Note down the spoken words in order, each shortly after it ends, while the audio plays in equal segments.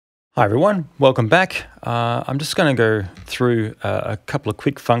Hi everyone, welcome back. I'm just going to go through a couple of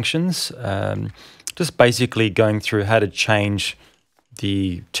quick functions, just basically going through how to change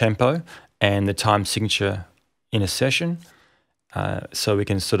the tempo and the time signature in a session, so we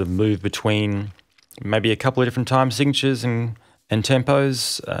can sort of move between maybe a couple of different time signatures and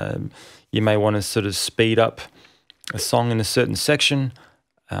tempos. You may want to sort of speed up a song in a certain section.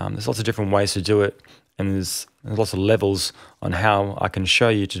 There's lots of different ways to do it, and there's lots of levels on how I can show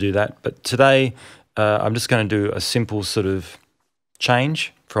you to do that. But today, I'm just going to do a simple sort of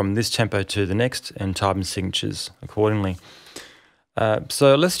change from this tempo to the next and time signatures accordingly.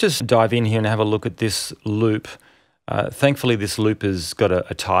 So let's just dive in here and have a look at this loop. Thankfully, this loop has got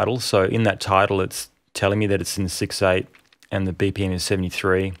a title. So in that title, it's telling me that it's in 6/8 and the BPM is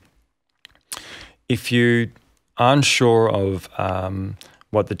 73. If you are unsure of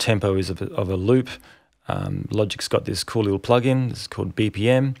what the tempo is of a loop, Logic's got this cool little plugin. This is called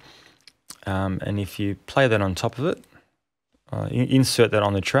BPM, and if you play that on top of it, insert that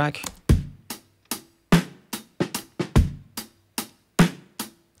on the track,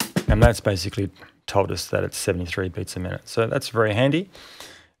 and that's basically told us that it's 73 beats a minute. So that's very handy.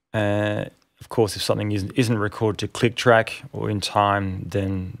 Of course, if something isn't recorded to click track or in time,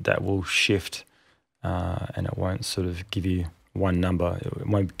 then that will shift, and it won't sort of give you one number. It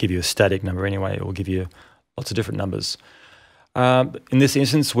won't give you a static number anyway. It will give you lots of different numbers. In this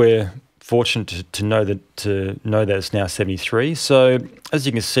instance, we're fortunate to know that it's now 73. So as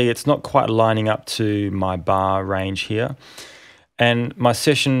you can see, it's not quite lining up to my bar range here. And my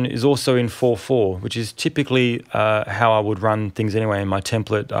session is also in 4/4, which is typically how I would run things anyway. In my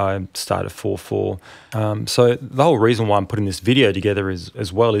template, I start at 4/4. So the whole reason why I'm putting this video together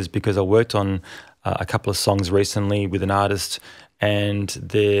as well is because I worked on a couple of songs recently with an artist, and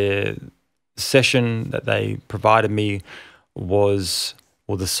the session that they provided me was,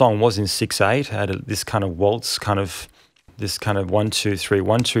 well, the song was in 6/8, had this kind of waltz, this kind of 1 2 3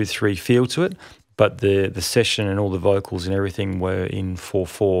 1 2 3 feel to it, but the session and all the vocals and everything were in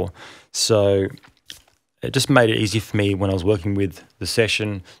 4/4. So it just made it easy for me when I was working with the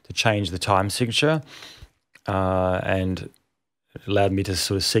session to change the time signature, and it allowed me to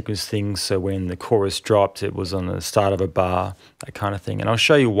sort of sequence things, so when the chorus dropped, it was on the start of a bar, that kind of thing. And I'll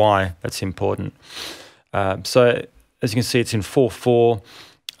show you why that's important. So as you can see, it's in 4/4.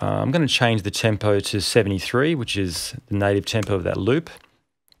 I'm going to change the tempo to 73, which is the native tempo of that loop.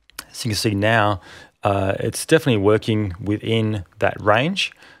 As you can see now, it's definitely working within that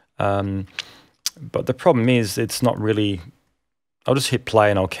range. But the problem is it's not really... I'll just hit play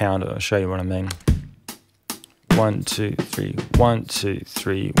and I'll count it. I'll show you what I mean. 1 2 3 1 2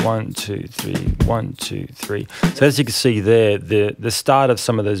 3 1 2 3 1 2 3. So as you can see there, the start of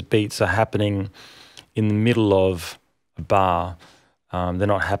some of those beats are happening in the middle of a bar. They're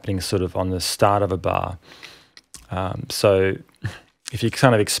not happening sort of on the start of a bar. So if you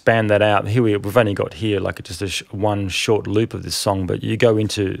kind of expand that out, here we've only got here like just one short loop of this song, but you go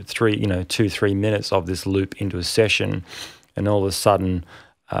into 2-3 minutes of this loop into a session, and all of a sudden,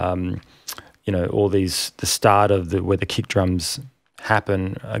 all the start of where the kick drums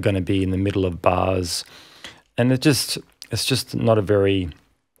happen are going to be in the middle of bars, and it's just not a very,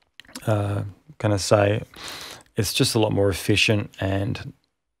 it's just a lot more efficient, and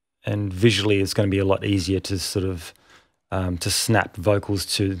visually it's going to be a lot easier to sort of to snap vocals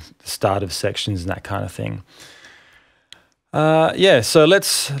to the start of sections and that kind of thing. So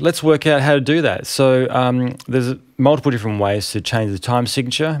let's work out how to do that. So there's multiple different ways to change the time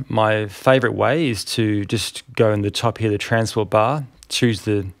signature. My favorite way is to just go in the top here, the transport bar, choose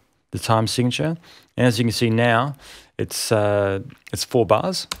the time signature, and as you can see now, it's 4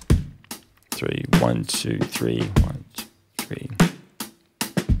 bars. 3 1 2 3 1 2 3.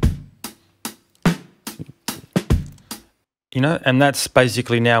 And that's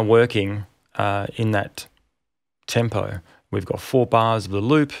basically now working in that tempo. We've got 4 bars of the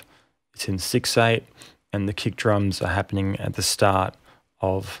loop, it's in 6/8, and the kick drums are happening at the start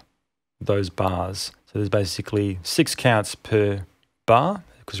of those bars. So there's basically 6 counts per bar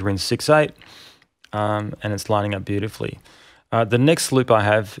because we're in 6/8, and it's lining up beautifully. The next loop I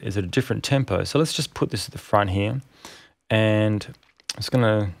have is at a different tempo. So let's just put this at the front here, and I'm just going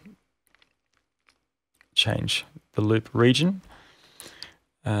to change the loop region.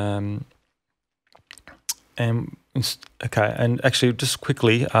 And actually just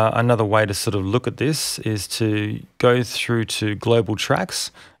quickly, another way to sort of look at this is to go through to global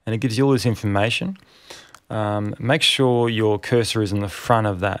tracks, and it gives you all this information. Make sure your cursor is in the front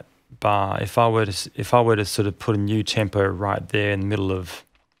of that bar. If I were to sort of put a new tempo right there in the middle of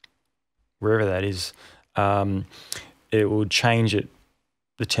wherever that is, it will change it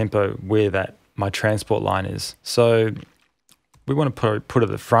the tempo where my transport line is. So we want to put it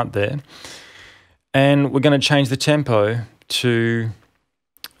at the front there. And we're going to change the tempo to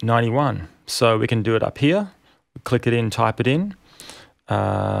 91. So we can do it up here. Click it in, type it in.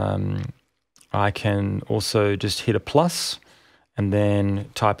 I can also just hit a plus and then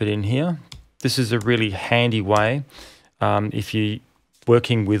type it in here. This is a really handy way if you're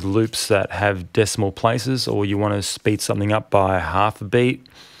working with loops that have decimal places, or you want to speed something up by half a beat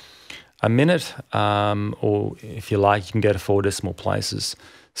a minute, or if you like, you can go to 4 decimal places.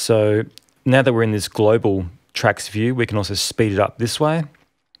 So now that we're in this global tracks view, we can also speed it up this way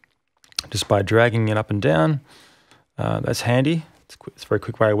just by dragging it up and down. That's handy. It's a very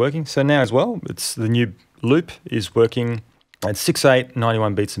quick way of working. So now as well, the new loop is working at 6/8,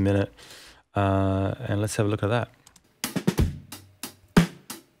 91 beats a minute. And let's have a look at that.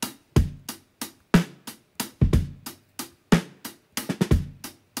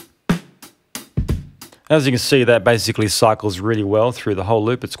 As you can see, that basically cycles really well through the whole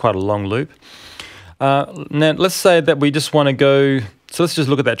loop. It's quite a long loop. Now, let's say that we just want to go, so let's just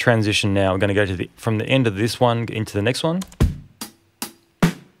look at that transition now. We're going to go from the end of this one into the next one.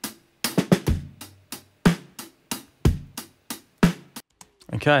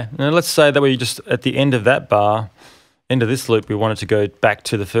 Okay, now let's say that we just, at the end of that bar, end of this loop, we want it to go back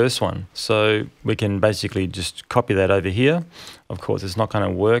to the first one. So we can basically just copy that over here. Of course, it's not going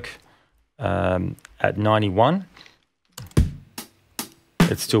to work at 91.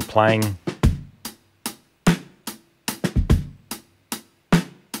 It's still playing.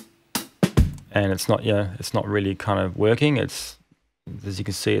 And it's not, it's not really kind of working. It's, as you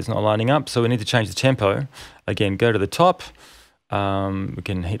can see, it's not lining up. So we need to change the tempo. Again, go to the top. We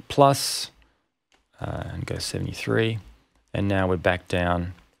can hit plus and go 73. And now we're back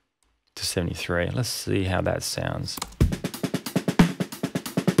down to 73. Let's see how that sounds.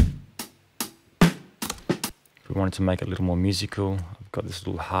 If we wanted to make it a little more musical, I've got this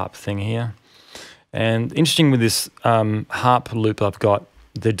little harp thing here. And interesting with this harp loop I've got,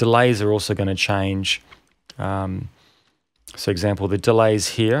 the delays are also going to change. So example, the delays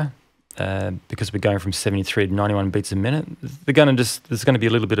here, because we're going from 73 to 91 beats a minute, there's going to be a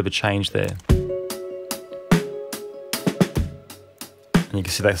little bit of a change there. And you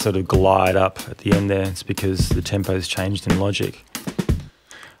can see that sort of glide up at the end there. It's because the tempo's changed in Logic.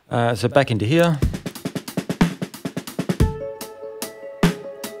 So back into here.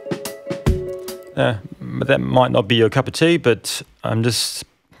 That might not be your cup of tea, but I'm just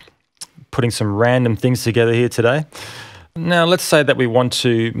putting some random things together here today. Now let's say that we want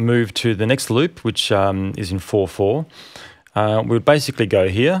to move to the next loop, which is in 4/4. We would basically go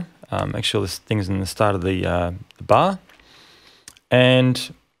here, make sure this thing's in the start of the bar,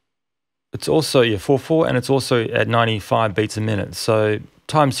 and it's also 4/4, and it's also at 95 beats a minute. So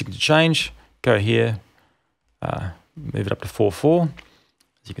time signature change, go here, move it up to 4/4.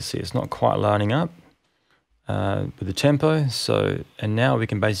 As you can see, it's not quite lining up with the tempo. So, and now we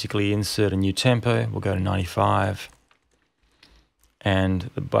can basically insert a new tempo. We'll go to 95. And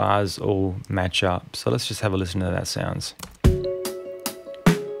the bars all match up. So let's just have a listen to how that sounds.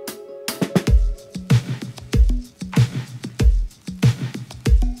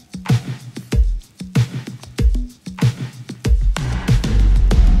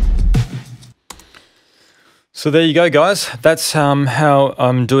 So there you go, guys. That's how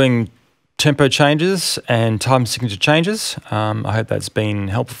I'm doing tempo changes and time signature changes. I hope that's been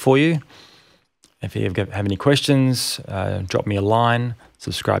helpful for you. If you have any questions, drop me a line,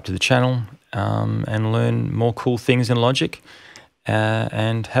 subscribe to the channel, and learn more cool things in Logic,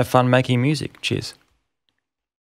 and have fun making music. Cheers.